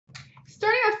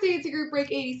It's a group break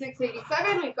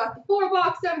 86-87. We've got the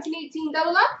 4-box 17-18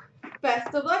 double up.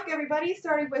 Best of luck, everybody.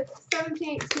 Starting with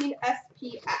 17-18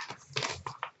 SPX.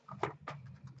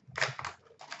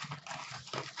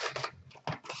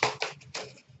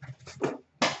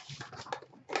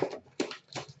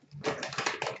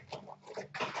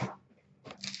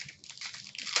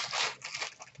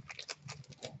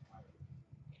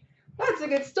 That's a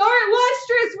good start.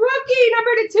 Lustrous rookie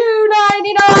number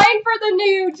 /299 for the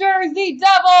New Jersey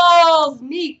Devils,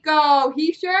 Nico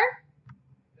Hischier.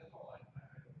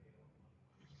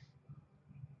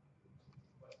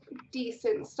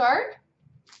 Decent start.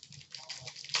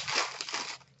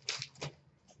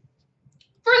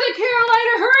 For the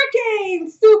Carolina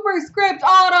Hurricanes, superscript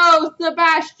auto,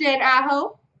 Sebastian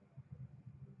Aho.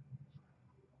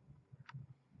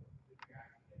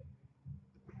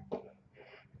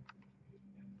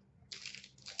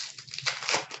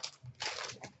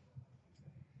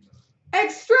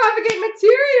 Extravagant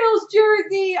Materials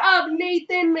jersey of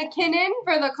Nathan McKinnon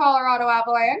for the Colorado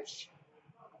Avalanche.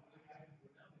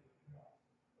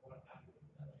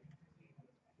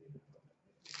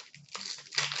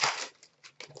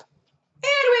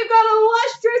 And we've got a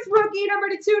lustrous rookie number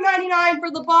 /299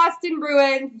 for the Boston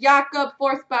Bruins, Jakob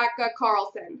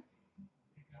Forsbacka-Karlsson.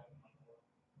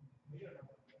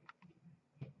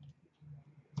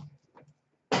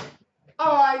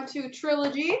 On to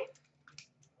Trilogy.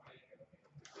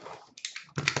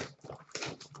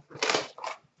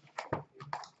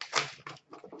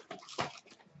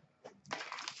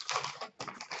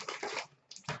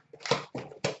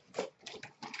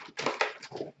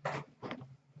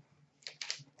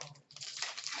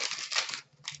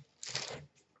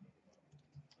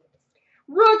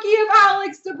 Rookie of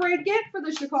Alex DeBrincat for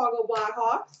the Chicago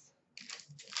Blackhawks.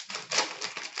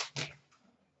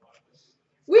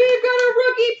 We've got a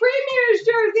rookie Premier's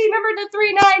jersey number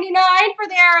 /399 for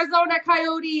the Arizona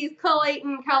Coyotes,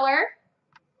 Clayton Keller.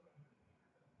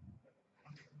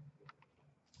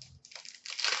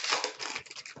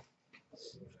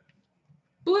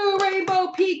 Blue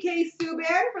Rainbow PK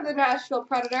Subban for the Nashville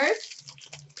Predators.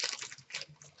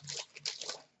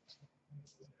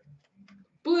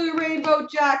 Blue Rainbow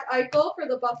Jack Eichel for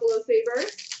the Buffalo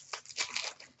Sabres.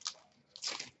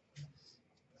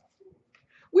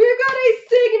 We've got a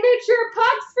signature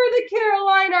pucks for the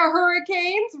Carolina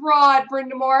Hurricanes, Rod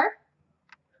Brind'Amour.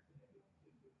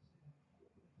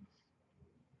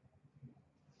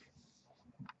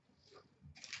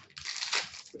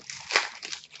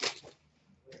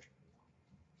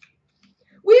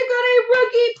 We've got a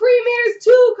rookie Premier's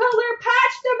 2-color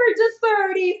patch number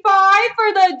 /35 for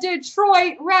the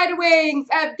Detroit Red Wings,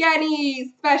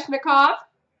 Evgeny Svechnikov.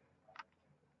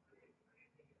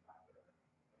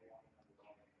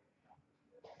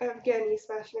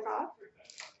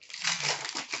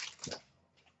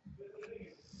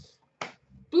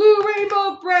 Blue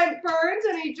Rainbow Brent Burns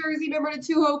and a jersey number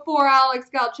 /204 Alex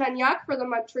Galchenyuk for the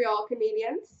Montreal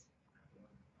Canadiens.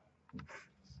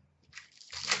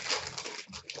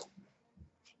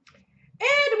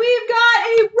 And we've got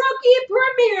a rookie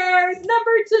Premier's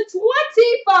number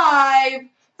 /25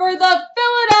 for the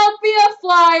Philadelphia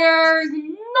Flyers,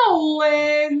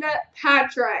 Nolan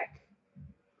Patrick.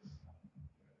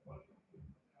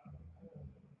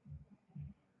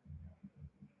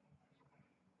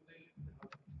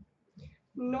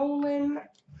 Nolan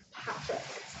Patrick.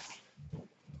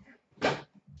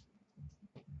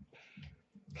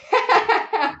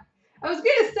 I was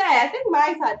going to say, I think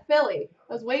mine had Philly.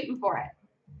 I was waiting for it.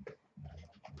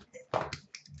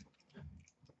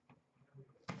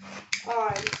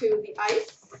 On to the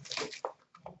ice.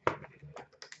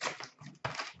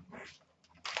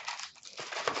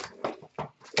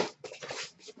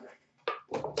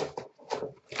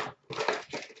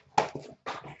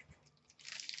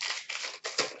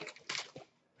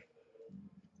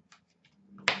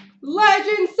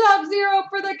 Legend Sub-Zero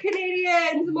for the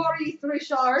Canadiens, Maurice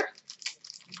Richard.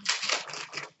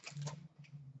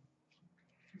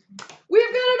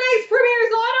 We've got a nice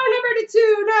Premier's auto number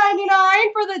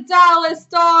 /299 for the Dallas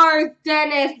Stars,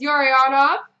 Denis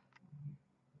Gurianov.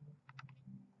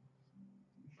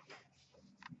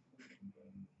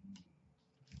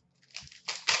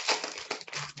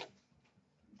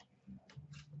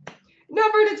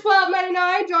 Number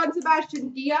 /1299, John Sebastian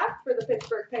Diaz for the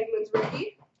Pittsburgh Penguins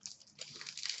rookie.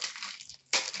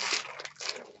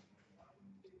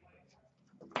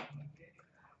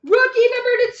 Rookie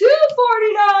number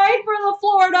 /249 for the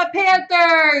Florida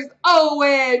Panthers,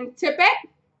 Owen Tippett.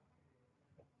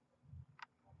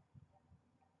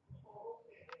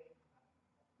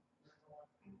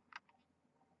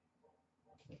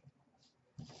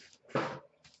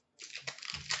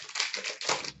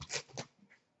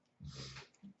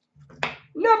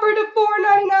 Number to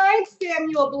 499,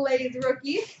 Samuel Blaze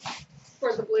rookie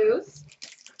for the Blues.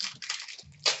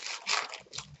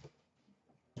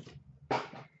 And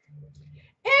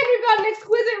we've got an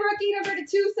exquisite rookie, number to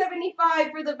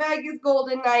 275 for the Vegas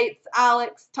Golden Knights,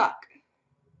 Alex Tuck.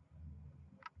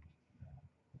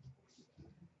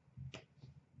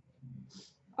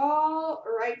 All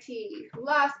righty,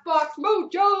 last box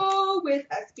mojo with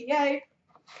SBA.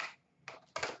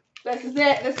 This is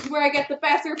it. This is where I get the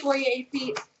besser for you, 8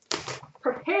 feet.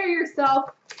 Prepare yourself.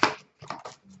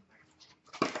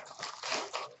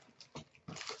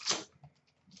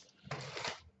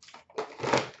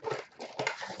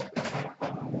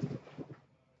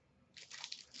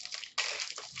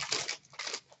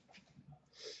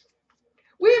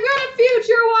 We've got a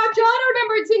Future Watch Auto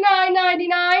number to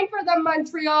 999 for the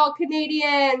Montreal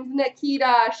Canadiens,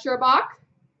 Nikita Sherbak.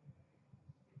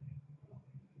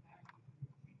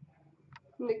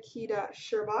 Nikita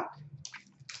Sherbak.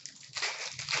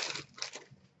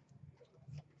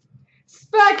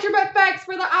 Spectrum Effects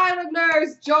for the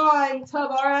Islanders, John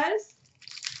Tavares.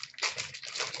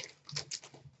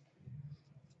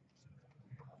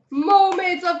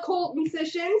 Moments of Colton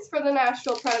Sessions for the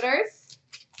Nashville Predators.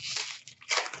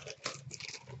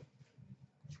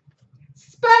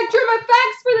 Spectrum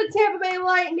Effects for the Tampa Bay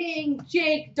Lightning,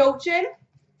 Jake Dochin.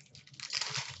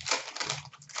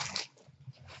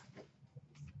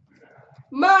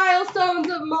 Milestones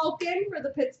of Malkin for the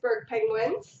Pittsburgh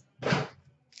Penguins.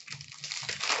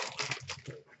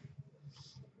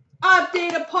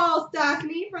 Update of Paul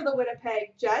Stastny for the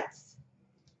Winnipeg Jets.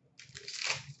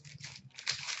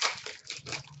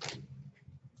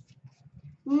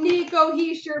 Nico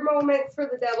Hischier moments for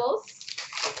the Devils.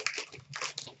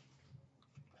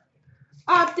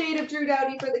 Update of Drew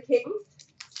Doughty for the Kings.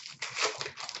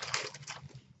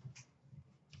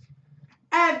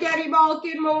 Evgeny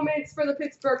Malkin moments for the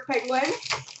Pittsburgh Penguins.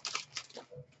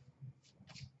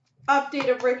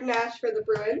 Update of Rick Nash for the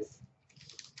Bruins.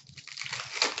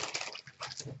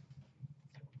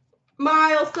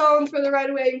 Milestones for the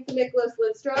Red Wings, Nicholas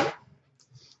Lidstrom.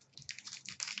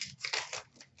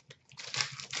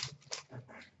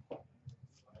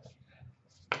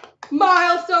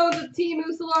 Milestones of Teemu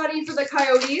Selanne for the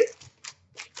Coyotes.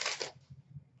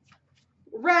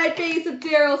 Red base of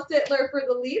Daryl Sittler for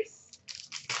the Leafs.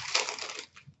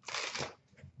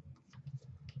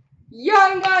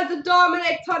 Young Guns of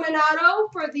Dominic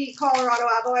Toninato for the Colorado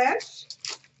Avalanche.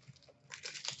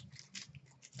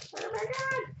 Oh my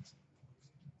God.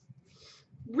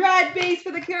 Red base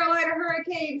for the Carolina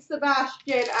Hurricanes,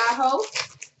 Sebastian Aho.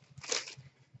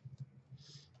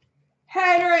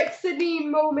 Henrik Sedin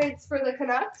moments for the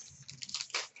Canucks.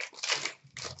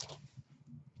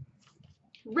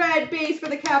 Red base for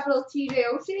the Capitals, TJ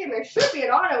Oshie, and there should be an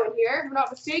auto in here, if I'm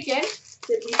not mistaken.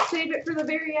 Did we save it for the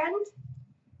very end?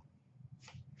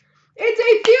 It's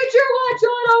a Future Watch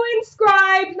Auto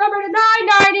inscribed, number to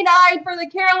 999 for the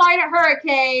Carolina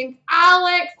Hurricanes,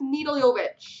 Alex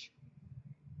Nedeljkovic.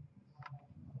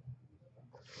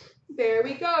 There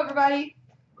we go, everybody.